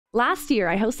Last year,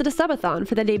 I hosted a subathon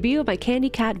for the debut of my Candy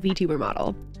Cat VTuber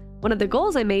model. One of the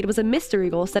goals I made was a mystery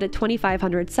goal set at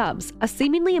 2,500 subs, a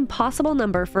seemingly impossible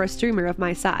number for a streamer of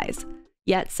my size.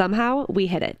 Yet somehow, we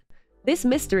hit it. This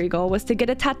mystery goal was to get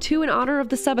a tattoo in honor of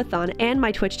the subathon and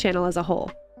my Twitch channel as a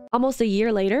whole. Almost a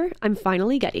year later, I'm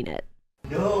finally getting it.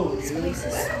 No, this place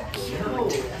is so cute. No,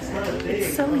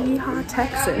 It's so Yeehaw,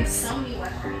 Texas.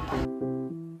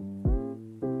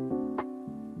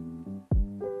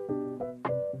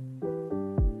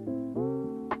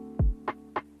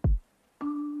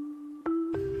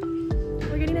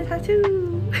 We're getting a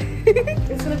tattoo.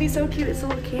 It's gonna be so cute. It's a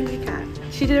little candy cat.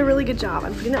 She did a really good job.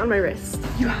 I'm putting it on my wrist.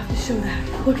 You have to show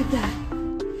that. Look at that.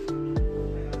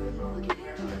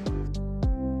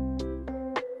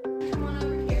 Come on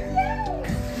over here.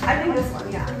 I think this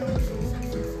one, yeah.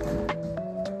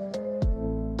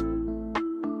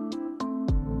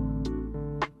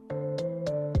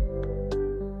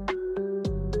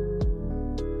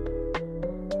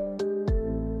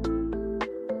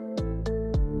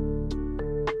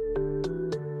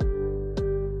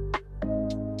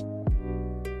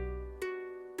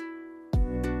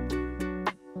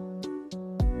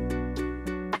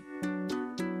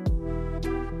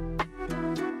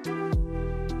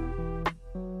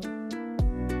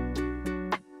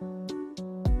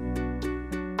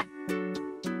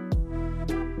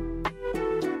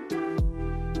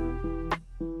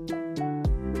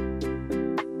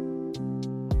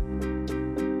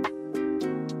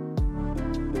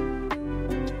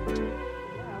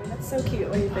 So cute.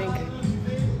 What do you think?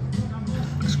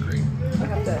 Looks great. I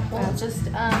have to. Well, just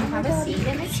have a seat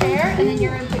in the chair, and then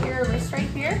you're gonna put your wrist right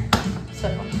here. So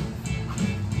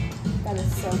That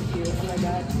is so cute. Oh my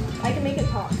god. I can make it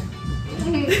talk.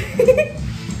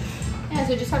 yeah,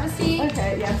 so just have a seat.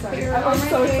 Okay. Yeah. Put Sorry. your I'm arm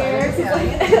so right there.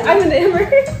 excited. This is like, I'm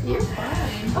enamored. You're fine.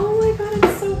 Oh my god.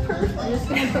 It's so perfect. I'm just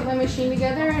gonna put my machine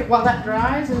together while that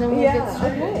dries, and then we'll Yeah, get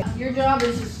started. okay. Your job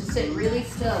is just to sit really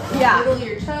still. Don't Yeah. wiggle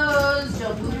your toes.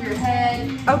 Don't move your head.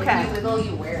 Okay. If you wiggle,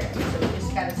 you wear it. So you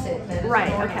just gotta sit dead as a Right.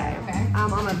 doorknob, Okay. Okay.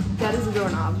 I'm a dead as a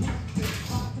doorknob.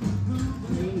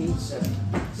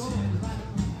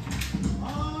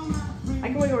 I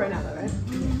can wiggle right now though, right?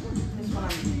 This one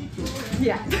I'm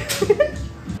Yeah.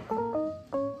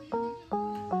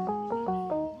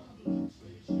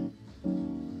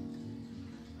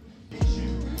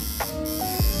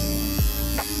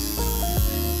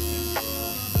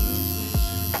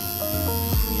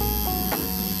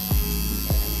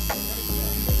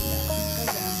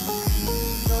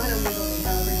 Go ahead and wiggle me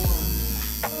however you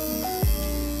want.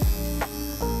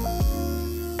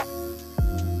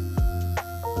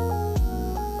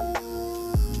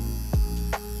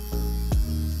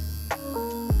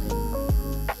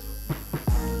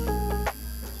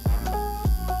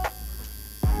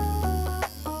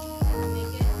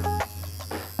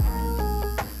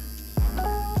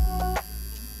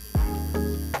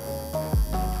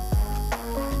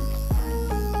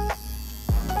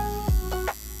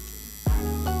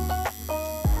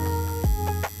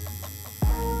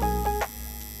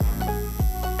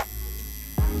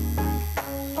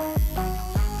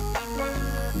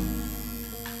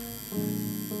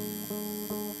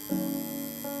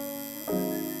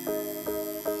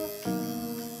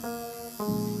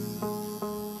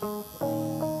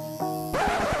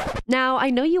 Now, I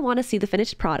know you want to see the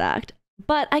finished product,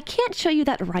 but I can't show you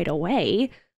that right away.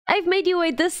 I've made you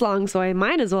wait this long, so I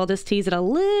might as well just tease it a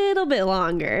little bit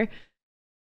longer.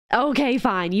 Okay,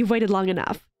 fine, you've waited long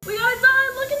enough. We got it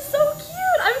done! Looking so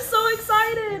cute! I'm so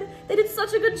excited! They did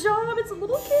such a good job! It's a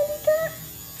little candy cat!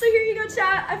 So here you go,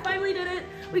 chat. I finally did it.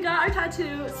 We got our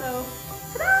tattoo, so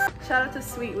ta-da! Shout out to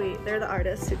Sweet Wheat. They're the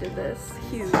artists who did this.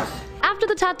 Huge. After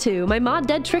the tattoo, my mod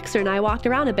Dead Trickster and I walked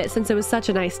around a bit since it was such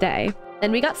a nice day.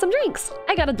 Then we got some drinks.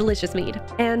 I got a delicious mead.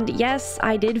 And yes,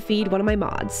 I did feed one of my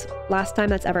mods. Last time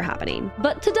that's ever happening.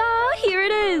 But ta-da! Here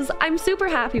it is! I'm super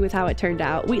happy with how it turned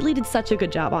out. Wheatley did such a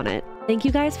good job on it. Thank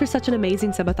you guys for such an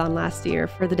amazing subathon last year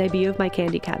for the debut of my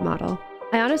Candy Cat model.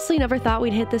 I honestly never thought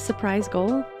we'd hit this surprise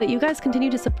goal, but you guys continue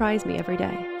to surprise me every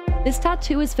day. This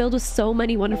tattoo is filled with so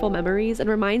many wonderful memories and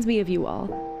reminds me of you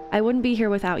all. I wouldn't be here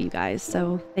without you guys,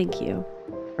 so thank you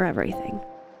for everything.